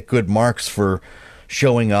actually get good marks for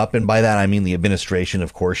showing up? And by that, I mean the administration,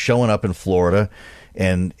 of course, showing up in Florida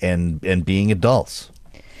and being adults.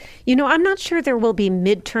 I'm not sure there will be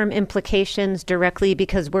midterm implications directly,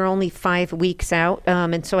 because we're only 5 weeks out.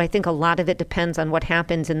 And so I think a lot of it depends on what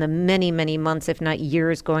happens in the many, many months, if not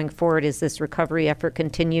years, going forward as this recovery effort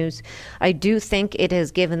continues. I do think it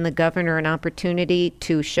has given the governor an opportunity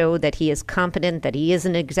to show that he is competent, that he is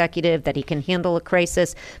an executive, that he can handle a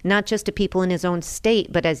crisis, not just to people in his own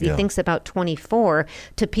state, but as he thinks about 24,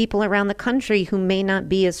 to people around the country who may not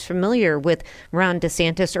be as familiar with Ron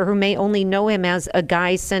DeSantis, or who may only know him as a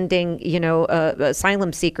guy sending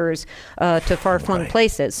asylum seekers to far-flung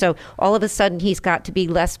places. So all of a sudden, he's got to be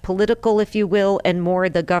less political, if you will, and more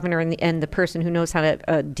the governor and the person who knows how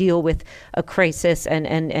to deal with a crisis and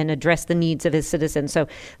address the needs of his citizens. So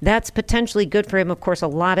that's potentially good for him. Of course, a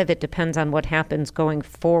lot of it depends on what happens going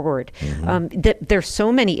forward. There's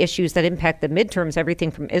so many issues that impact the midterms,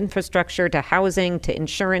 everything from infrastructure to housing to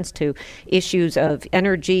insurance to issues of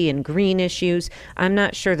energy and green issues. I'm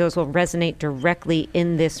not sure those will resonate directly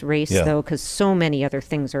in this race, though, because so many other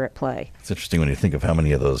things are at play. It's interesting when you think of how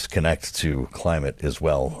many of those connect to climate as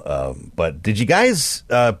well. But did you guys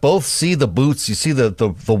both see the boots? You see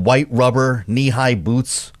the white rubber knee-high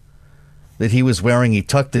boots that he was wearing? He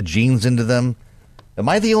tucked the jeans into them. Am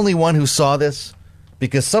I the only one who saw this?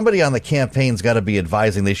 Because somebody on the campaign's got to be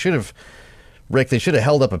advising. They should have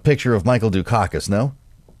held up a picture of Michael Dukakis, no?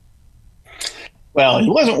 Well, he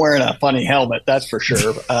wasn't wearing a funny helmet, that's for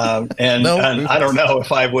sure. And I don't know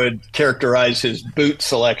if I would characterize his boot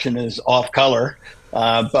selection as off color.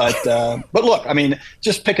 But look, I mean,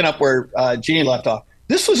 just picking up where Jeannie left off,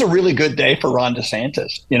 this was a really good day for Ron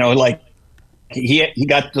DeSantis. You know, like he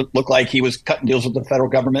got to look like he was cutting deals with the federal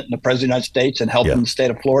government and the president of the United States and helping the state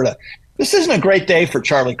of Florida. This isn't a great day for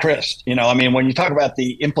Charlie Crist. You know, I mean, when you talk about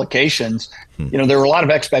the implications, you know, there were a lot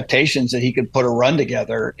of expectations that he could put a run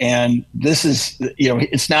together. And this is, you know,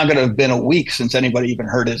 it's now going to have been a week since anybody even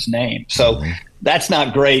heard his name. So that's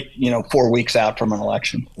not great, you know, 4 weeks out from an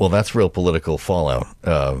election. Well, that's real political fallout.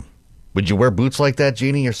 Would you wear boots like that,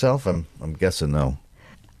 Jeannie, yourself? I'm guessing no.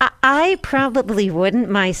 I probably wouldn't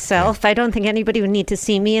myself. I don't think anybody would need to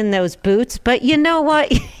see me in those boots. But you know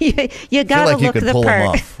what? you got to look the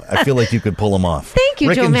part. I feel like you could pull them off. Thank you,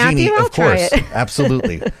 Rick Joe and Matthew. Jeannie, I'll of course, try it.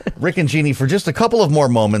 Absolutely. Rick and Jeannie, for just a couple of more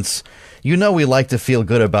moments, you know we like to feel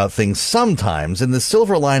good about things sometimes, and the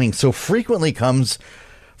silver lining so frequently comes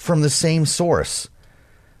from the same source.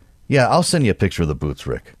 Yeah, I'll send you a picture of the boots,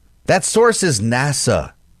 Rick. That source is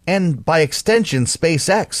NASA, and by extension,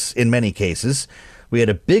 SpaceX in many cases. We had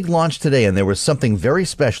a big launch today, and there was something very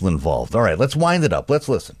special involved. All right, let's wind it up. Let's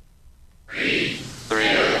listen. 3, 2, 1.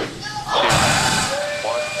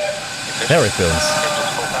 There it goes.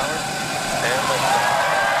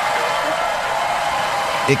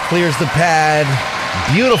 It clears the pad.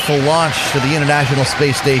 Beautiful launch to the International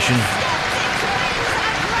Space Station.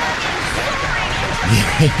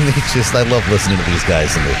 I love listening to these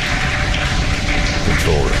guys in the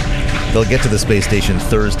control room. They'll get to the space station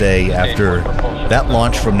Thursday after that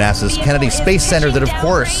launch from NASA's Kennedy Space Center that, of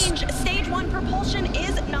course... Stage 1 propulsion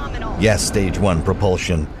is nominal. Yes, Stage 1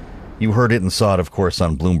 propulsion. You heard it and saw it, of course,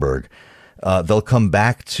 on Bloomberg. They'll come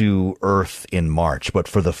back to Earth in March, but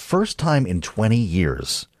for the first time in 20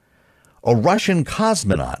 years, a Russian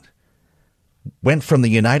cosmonaut went from the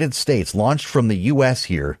United States, launched from the U.S.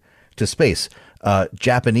 here to space.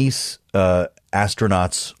 Japanese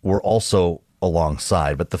astronauts were also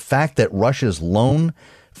alongside. But the fact that Russia's lone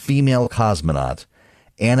female cosmonaut,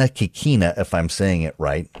 Anna Kikina, if I'm saying it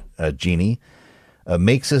right, Jeannie,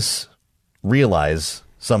 makes us realize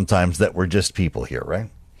sometimes that we're just people here,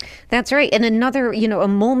 right? That's right. And another, a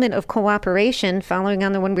moment of cooperation following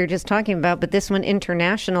on the one we were just talking about, but this one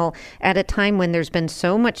international at a time when there's been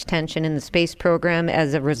so much tension in the space program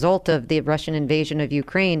as a result of the Russian invasion of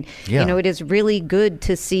Ukraine. Yeah. It is really good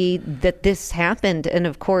to see that this happened. And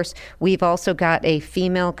of course, we've also got a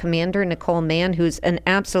female commander, Nicole Mann, who's an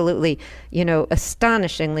absolutely,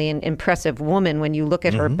 astonishingly impressive woman when you look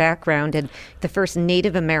at her background, and the first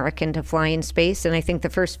Native American to fly in space. And I think the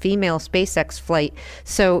first female SpaceX flight.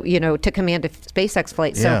 So, to command a SpaceX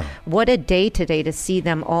flight. So what a day today to see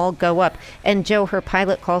them all go up. And Joe, her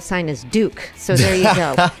pilot call sign is Duke. So there you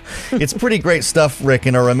go. It's pretty great stuff, Rick.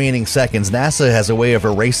 In our remaining seconds, NASA has a way of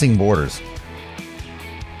erasing borders.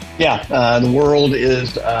 Yeah, the world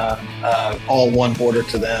is all one border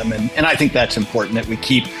to them. And I think that's important that we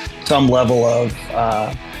keep some level of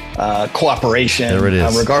cooperation. There it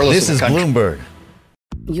is. Regardless of the country. This is Bloomberg.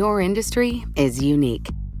 Your industry is unique.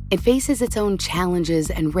 It faces its own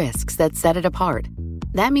challenges and risks that set it apart.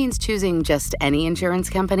 That means choosing just any insurance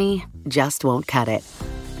company just won't cut it.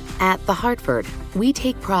 At The Hartford, we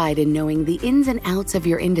take pride in knowing the ins and outs of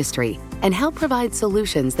your industry and help provide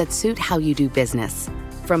solutions that suit how you do business.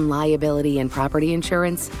 From liability and property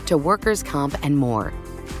insurance to workers' comp and more.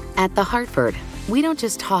 At The Hartford, we don't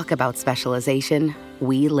just talk about specialization,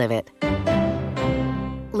 we live it.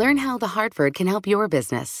 Learn how The Hartford can help your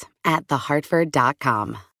business at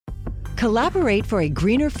thehartford.com. Collaborate for a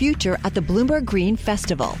greener future at the Bloomberg Green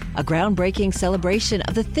Festival, a groundbreaking celebration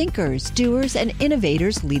of the thinkers, doers, and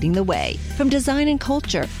innovators leading the way. From design and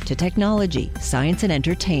culture to technology, science, and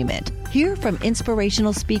entertainment. Hear from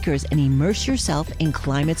inspirational speakers and immerse yourself in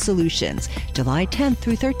climate solutions. July 10th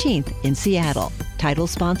through 13th in Seattle. Title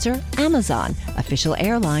sponsor, Amazon. Official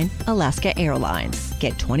airline, Alaska Airlines.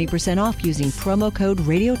 Get 20% off using promo code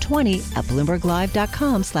radio20 at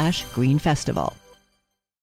BloombergLive.com/Green Festival.